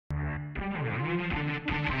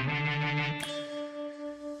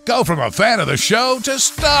Go from a fan of the show to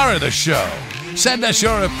star of the show. Send us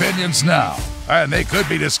your opinions now, and they could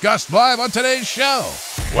be discussed live on today's show.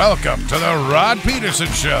 Welcome to the Rod Pedersen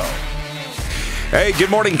Show. Hey, good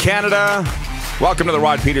morning, Canada. Welcome to the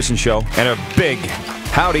Rod Pedersen Show, and a big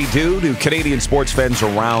howdy-do to Canadian sports fans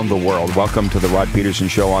around the world. Welcome to the Rod Pedersen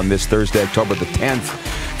Show on this Thursday, October the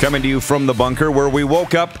 10th. Coming to you from the bunker where we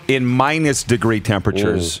woke up in minus degree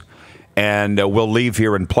temperatures. And we'll leave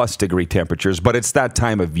here in plus degree temperatures, but it's that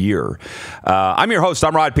time of year. I'm your host.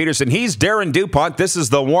 I'm Rod Pedersen. He's Darren DuPont. This is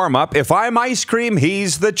the warm-up. If I'm ice cream,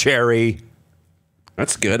 he's the cherry.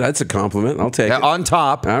 That's good. That's a compliment. I'll take it. On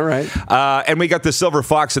top. All right. And we got the Silver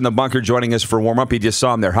Fox in the bunker joining us for warm-up. You just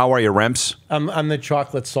saw him there. How are you, Remps? I'm the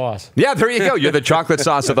chocolate sauce. Yeah, there you go. You're the chocolate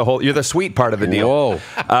sauce of the whole. You're the sweet part of the deal.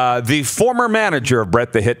 Whoa. The former manager of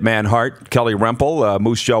Brent the Hitman Hart, Kelly Rempel,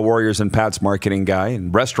 Moose Jaw Warriors and Pat's marketing guy,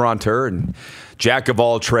 and restaurateur, and jack of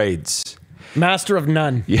all trades. Master of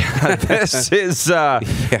none. Yeah, this is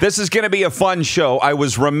going to be a fun show. I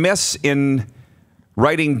was remiss in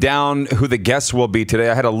writing down who the guests will be today.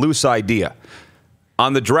 I had a loose idea.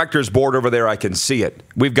 On the director's board over there, I can see it.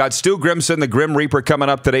 We've got Stu Grimson, the Grim Reaper, coming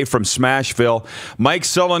up today from Smashville. Mike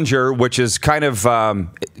Sillinger, which is kind of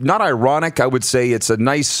not ironic. I would say it's a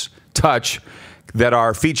nice touch that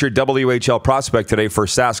our featured WHL prospect today for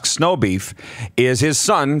Sask Snow Beef is his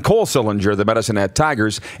son, Cole Sillinger, the Medicine Hat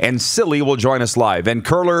Tigers, and Silly will join us live. And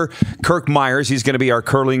curler Kirk Myers, he's going to be our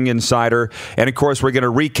curling insider. And, of course, we're going to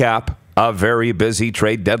recap a very busy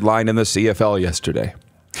trade deadline in the CFL yesterday.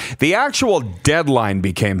 The actual deadline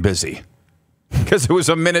became busy because it was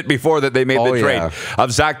a minute before that they made the trade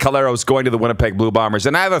of Zach Caleros going to the Winnipeg Blue Bombers.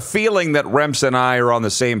 And I have a feeling that Remps and I are on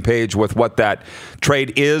the same page with what that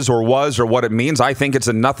trade is or was or what it means. I think it's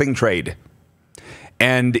a nothing trade.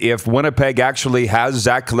 And if Winnipeg actually has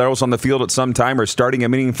Zach Caleros on the field at some time or starting a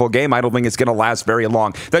meaningful game, I don't think it's going to last very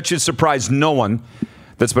long. That should surprise no one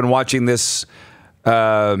that's been watching this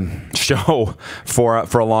show for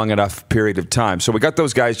a long enough period of time. So we got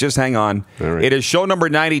those guys. Just hang on. Right. It is show number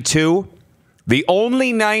 92. The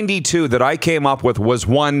only 92 that I came up with was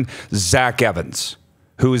one Zach Evans,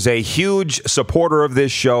 who's a huge supporter of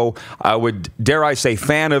this show. I would, dare I say,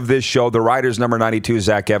 fan of this show. The Riders number 92,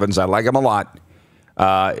 Zach Evans. I like him a lot.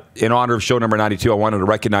 In honor of show number 92, I wanted to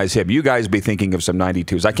recognize him. You guys be thinking of some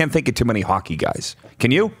 92s. I can't think of too many hockey guys.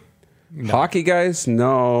 Can you? No. Hockey guys?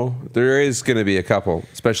 No. There is going to be a couple,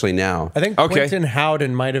 especially now. I think Quentin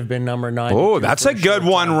Howden might have been number 9. Oh, that's a good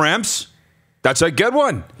one, Remps. That's a good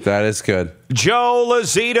one. That is good. Joe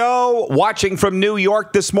Lazito, watching from New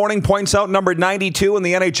York this morning, points out number 92 in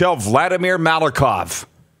the NHL, Vladimir Malakov.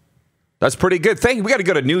 That's pretty good. Thank you. We got to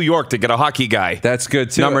go to New York to get a hockey guy. That's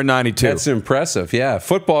good, too. Number 92. That's impressive, yeah.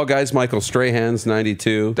 Football guys, Michael Strahan's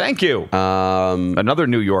 92. Thank you. Another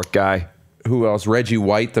New York guy. Who else? Reggie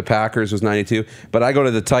White, the Packers, was 92. But I go to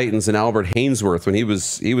the Titans and Albert Hainsworth when he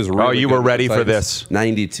was really Oh, you were ready for this.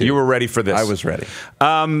 92. You were ready for this. I was ready.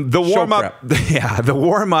 The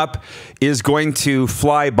warm-up is going to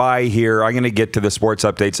fly by here. I'm going to get to the sports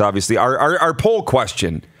updates, obviously. Our poll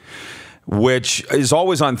question, which is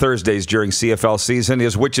always on Thursdays during CFL season,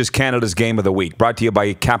 is which is Canada's game of the week? Brought to you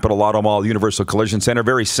by Capital Auto Mall Universal Collision Center.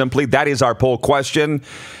 Very simply, that is our poll question.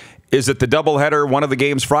 Is it the doubleheader, one of the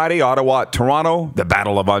games Friday, Ottawa at Toronto, the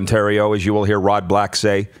Battle of Ontario, as you will hear Rod Black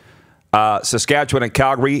say, Saskatchewan at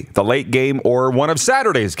Calgary, the late game, or one of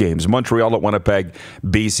Saturday's games, Montreal at Winnipeg,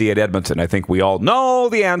 BC at Edmonton? I think we all know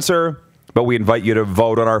the answer, but we invite you to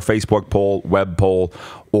vote on our Facebook poll, web poll,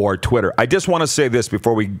 or Twitter. I just want to say this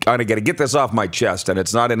before we kind of get this off my chest, and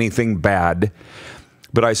it's not anything bad,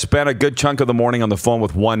 but I spent a good chunk of the morning on the phone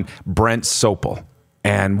with one Brent Sopel.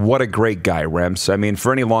 And what a great guy, Rems. I mean,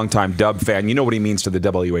 for any longtime Dub fan, you know what he means to the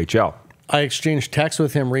WHL. I exchanged texts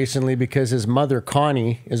with him recently because his mother,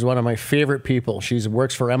 Connie, is one of my favorite people. She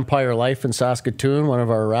works for Empire Life in Saskatoon, one of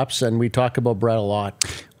our reps, and we talk about Brett a lot.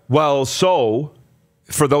 Well, so,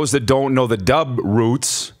 for those that don't know the Dub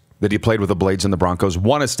roots, that he played with the Blades and the Broncos,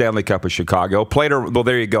 won a Stanley Cup with Chicago, well,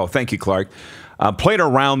 there you go. Thank you, Clark. Played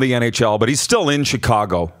around the NHL, but he's still in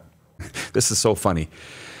Chicago. This is so funny.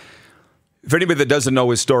 For anybody that doesn't know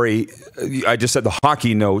his story, I just said the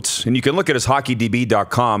hockey notes, and you can look at his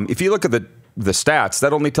hockeydb.com. If you look at the stats,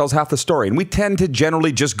 that only tells half the story. And we tend to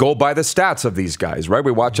generally just go by the stats of these guys, right?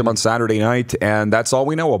 We watch them on Saturday night, and that's all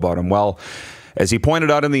we know about them. Well, as he pointed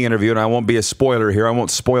out in the interview, and I won't be a spoiler here, I won't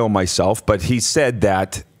spoil myself, but he said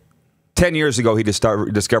that 10 years ago he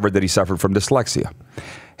discovered that he suffered from dyslexia.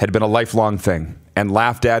 Had been a lifelong thing and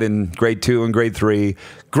laughed at in grade 2 and grade 3.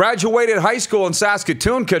 Graduated high school in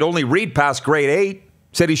Saskatoon, could only read past grade 8.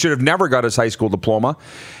 Said he should have never got his high school diploma.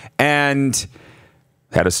 And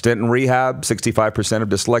Had a stint in rehab. 65% of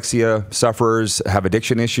dyslexia sufferers have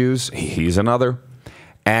addiction issues. He's another.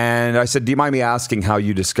 And I said, do you mind me asking how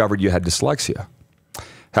you discovered you had dyslexia?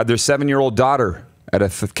 Had their 7-year-old daughter at a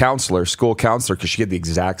school counselor, because she had the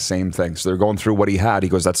exact same thing. So they're going through what he had. He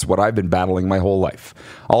goes, that's what I've been battling my whole life.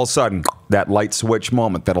 All of a sudden, that light switch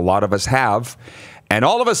moment that a lot of us have. And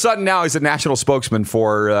all of a sudden now he's a national spokesman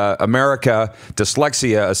for America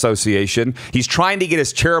Dyslexia Association. He's trying to get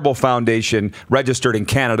his charitable foundation registered in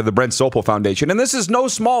Canada, the Brent Sopel Foundation. And this is no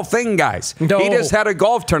small thing, guys. No. He just had a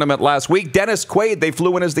golf tournament last week. Dennis Quaid, they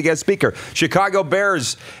flew in as the guest speaker. Chicago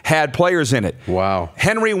Bears had players in it. Wow.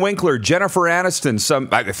 Henry Winkler, Jennifer Aniston, some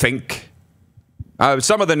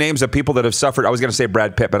of the names of people that have suffered. I was going to say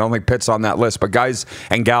Brad Pitt, but I don't think Pitt's on that list. But guys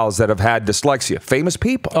and gals that have had dyslexia, famous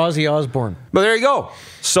people. Ozzy Osbourne. But there you go.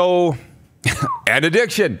 So, and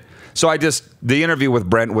addiction. So the interview with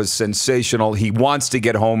Brent was sensational. He wants to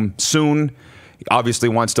get home soon. He obviously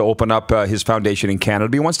wants to open up his foundation in Canada.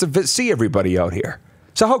 But he wants to see everybody out here.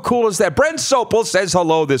 So how cool is that? Brent Sopel says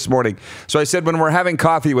hello this morning. So I said, when we're having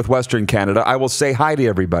coffee with Western Canada, I will say hi to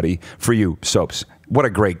everybody for you, Soaps. What a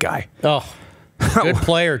great guy. Oh, good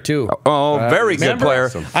player, too. Oh, very good player.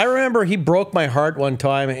 I remember he broke my heart one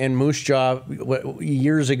time in Moose Jaw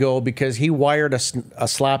years ago because he wired a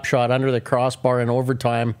slap shot under the crossbar in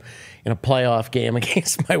overtime in a playoff game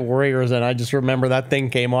against my Warriors, and I just remember that thing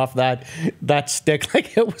came off that stick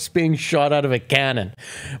like it was being shot out of a cannon.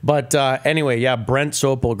 But anyway, yeah, Brent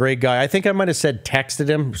Sopel, great guy. I think I might have said texted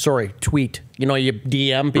him. Sorry, tweet. You know, you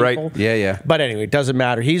DM people. Right. Yeah. But anyway, it doesn't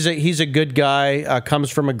matter. He's a good guy, comes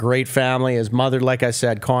from a great family. His mother, like I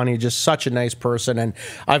said, Connie, just such a nice person. And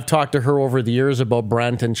I've talked to her over the years about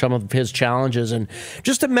Brent and some of his challenges. And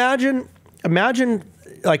just imagine,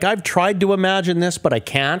 like I've tried to imagine this, but I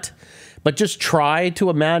can't. But just try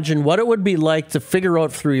to imagine what it would be like to figure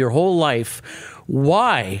out through your whole life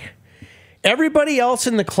why everybody else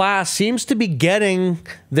in the class seems to be getting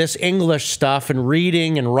this English stuff and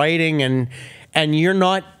reading and writing, and you're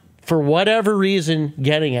not, for whatever reason,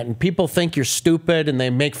 getting it. And people think you're stupid and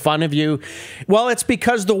they make fun of you. Well, it's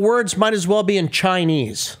because the words might as well be in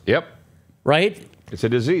Chinese. Yep. Right? It's a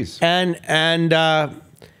disease. And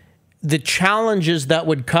the challenges that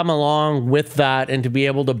would come along with that, and to be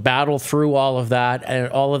able to battle through all of that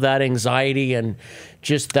and all of that anxiety and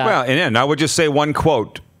just that. Well, and I would just say one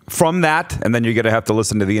quote from that, and then you're going to have to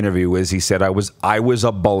listen to the interview, is he said, I was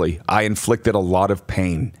a bully. I inflicted a lot of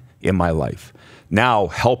pain in my life. Now,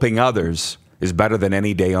 helping others is better than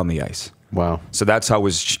any day on the ice. Wow. So that's how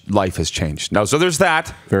his life has changed. Now, so there's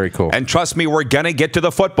that. Very cool. And trust me, we're going to get to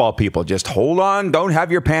the football, people. Just hold on. Don't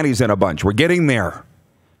have your panties in a bunch. We're getting there.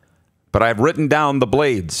 But I've written down the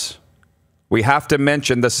Blades. We have to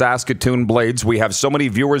mention the Saskatoon Blades. We have so many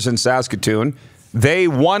viewers in Saskatoon. They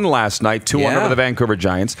won last night, 2-1 over the Vancouver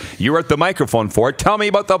Giants. You were at the microphone for it. Tell me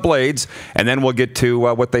about the Blades, and then we'll get to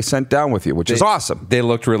what they sent down with you, which is awesome. They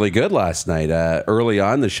looked really good last night. Early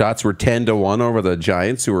on, the shots were 10-1 over the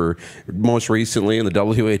Giants, who were most recently in the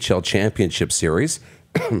WHL Championship Series.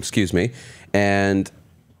 Excuse me. And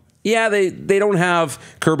yeah, they don't have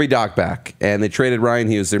Kirby Doc back, and they traded Ryan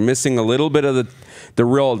Hughes. They're missing a little bit of the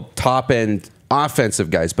real top-end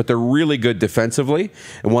offensive guys, but they're really good defensively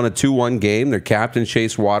and won a 2-1 game. Their captain,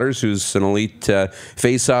 Chase Waters, who's an elite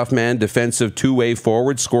face-off man, defensive two-way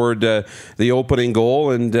forward, scored the opening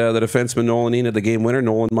goal, and the defenseman Nolan Ian had the game winner.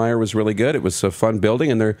 Nolan Meyer was really good. It was a fun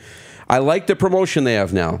building, and I like the promotion they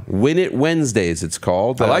have now. Win It Wednesdays, it's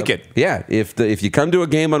called. I like it. Yeah, if you come to a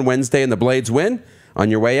game on Wednesday and the Blades win, on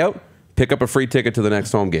your way out, pick up a free ticket to the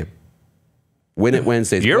next home game. Win It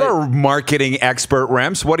Wednesdays. You're a marketing expert,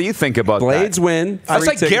 Rems. What do you think about Blades that? win. That's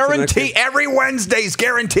like guarantee. Every Wednesday's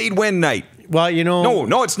guaranteed win night. Well, you know.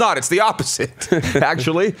 No, it's not. It's the opposite,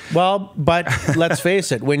 actually. Well, but let's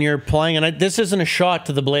face it. When you're playing, and this isn't a shot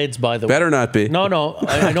to the Blades, by the way. Better not be. No.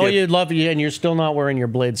 I know you'd love you, and you're still not wearing your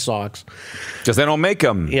Blades socks. Because they don't make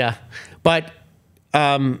them. Yeah. But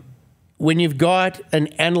when you've got an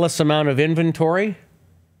endless amount of inventory,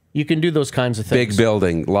 you can do those kinds of things. Big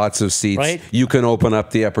building, lots of seats. Right? You can open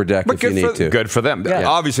up the upper deck if you need to. Good for them. Yeah.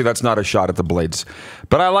 Obviously, that's not a shot at the Blades,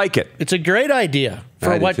 but I like it. It's a great idea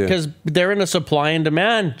for what, because they're in a supply and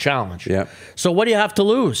demand challenge. Yeah. So what do you have to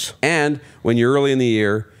lose? And when you're early in the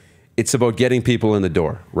year, it's about getting people in the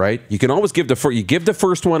door, right? You can always give the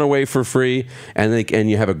first one away for free, and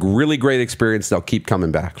you have a really great experience. They'll keep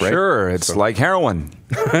coming back, right? Sure, it's like heroin.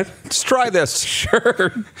 Let's try this.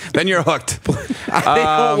 Sure. Then you're hooked.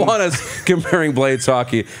 I don't want us comparing Blades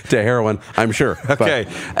hockey to heroin, I'm sure. Okay,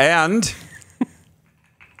 and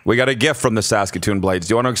we got a gift from the Saskatoon Blades.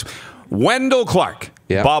 Do you want to? Wendell Clark,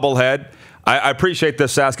 bobblehead. I appreciate the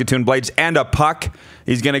Saskatoon Blades and a puck.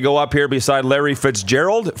 He's going to go up here beside Larry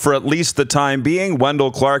Fitzgerald for at least the time being.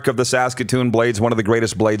 Wendell Clark of the Saskatoon Blades, one of the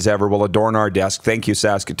greatest Blades ever, will adorn our desk. Thank you,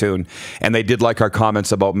 Saskatoon. And they did like our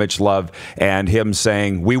comments about Mitch Love and him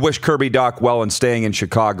saying, we wish Kirby Dach well and staying in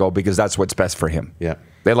Chicago because that's what's best for him. Yeah.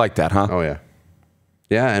 They like that, huh? Oh, yeah.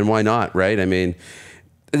 Yeah, and why not, right? I mean,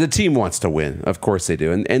 the team wants to win. Of course they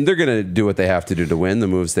do. And they're going to do what they have to do to win, the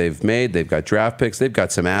moves they've made. They've got draft picks. They've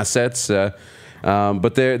got some assets.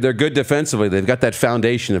 But they're good defensively. They've got that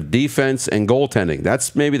foundation of defense and goaltending.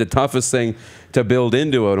 That's maybe the toughest thing to build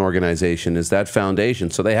into an organization is that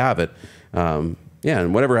foundation. So they have it. Yeah,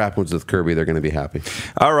 and whatever happens with Kirby, they're going to be happy.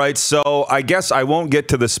 All right, so I guess I won't get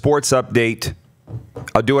to the sports update.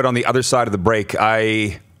 I'll do it on the other side of the break.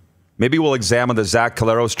 Maybe we'll examine the Zach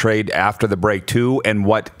Caleros trade after the break, too, and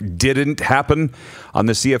what didn't happen on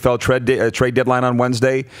the CFL trade deadline on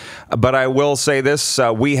Wednesday. But I will say this.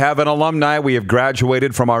 We have an alumni. We have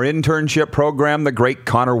graduated from our internship program, the great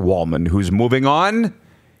Connor Wallman, who's moving on.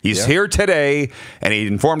 He's here today, and he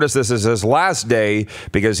informed us this is his last day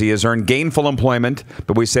because he has earned gainful employment.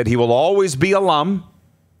 But we said he will always be alum.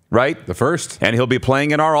 Right? The first. And he'll be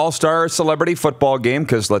playing in our all-star celebrity football game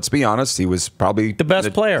because, let's be honest, he was probably The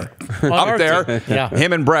best player. up there. Yeah.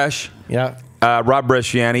 Him and Bresh. Yeah. Rob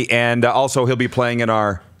Bresciani. And also he'll be playing in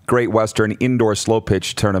our Great Western Indoor Slow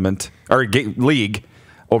Pitch Tournament, or league,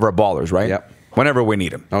 over at Ballers, right? Yep. Whenever we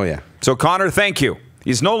need him. Oh, yeah. So, Connor, thank you.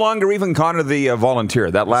 He's no longer even Connor the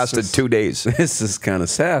volunteer. That lasted 2 days. This is kind of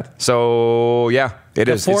sad. So, yeah, it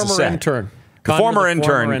is. The It's former sad. intern. The former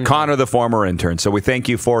intern, Connor, the former intern. So we thank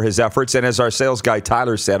you for his efforts. And as our sales guy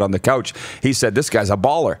Tyler said on the couch, he said, this guy's a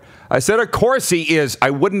baller. I said, of course he is.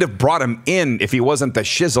 I wouldn't have brought him in if he wasn't the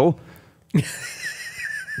shizzle.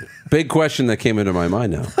 Big question that came into my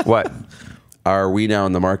mind now. What? Are we now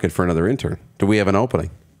in the market for another intern? Do we have an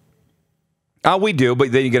opening? We do,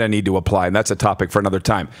 but then you're going to need to apply, and that's a topic for another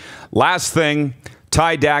time. Last thing,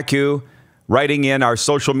 Ty Dacu, writing in our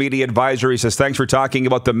social media advisory, says, thanks for talking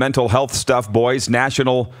about the mental health stuff, boys.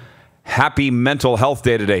 National Happy Mental Health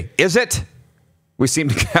Day today. Is it? We seem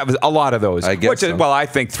to have a lot of those. I guess so. Well, I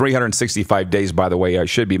think 365 days, by the way,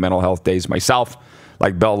 should be mental health days myself,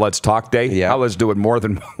 like Bell Let's Talk Day. Yeah. Let's do it more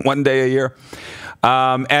than one day a year.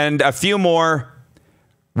 And a few more.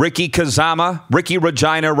 Ricky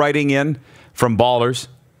Regina writing in from Ballers.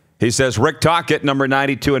 He says, Rick Tocchet, number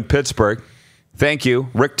 92 in Pittsburgh. Thank you,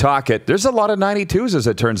 Rick Tocchet. There's a lot of 92s, as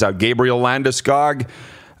it turns out. Gabriel Landeskog,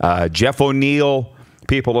 Jeff O'Neill.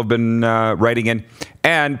 People have been writing in.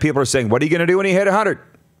 And people are saying, what are you going to do when you hit 100?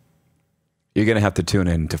 You're going to have to tune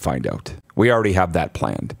in to find out. We already have that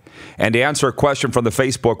planned. And to answer a question from the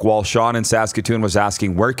Facebook wall, Sean in Saskatoon was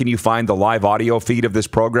asking, where can you find the live audio feed of this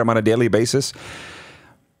program on a daily basis?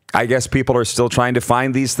 I guess people are still trying to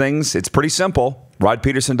find these things. It's pretty simple.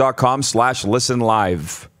 rodpeterson.com/listen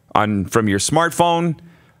live. From your smartphone,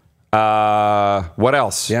 what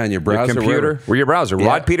else? Yeah, on your browser. Your computer, or your browser.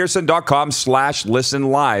 Yeah.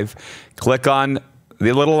 rodpeterson.com/listen live. Click on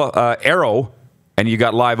the little arrow, and you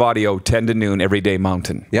got live audio 10 to noon every day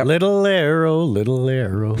mountain. Yep. Little arrow, little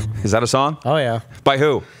arrow. Is that a song? Oh, yeah. By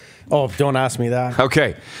who? Oh, don't ask me that.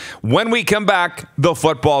 Okay. When we come back, the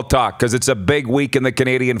football talk, because it's a big week in the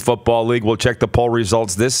Canadian Football League. We'll check the poll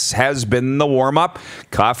results. This has been the warm-up.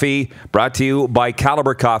 Coffee brought to you by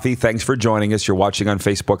Caliber Coffee. Thanks for joining us. You're watching on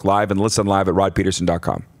Facebook Live and listen live at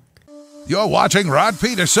rodpeterson.com. You're watching Rod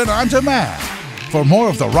Peterson On Demand. For more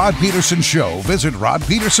of The Rod Peterson Show, visit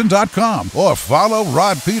rodpeterson.com or follow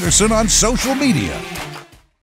Rod Peterson on social media.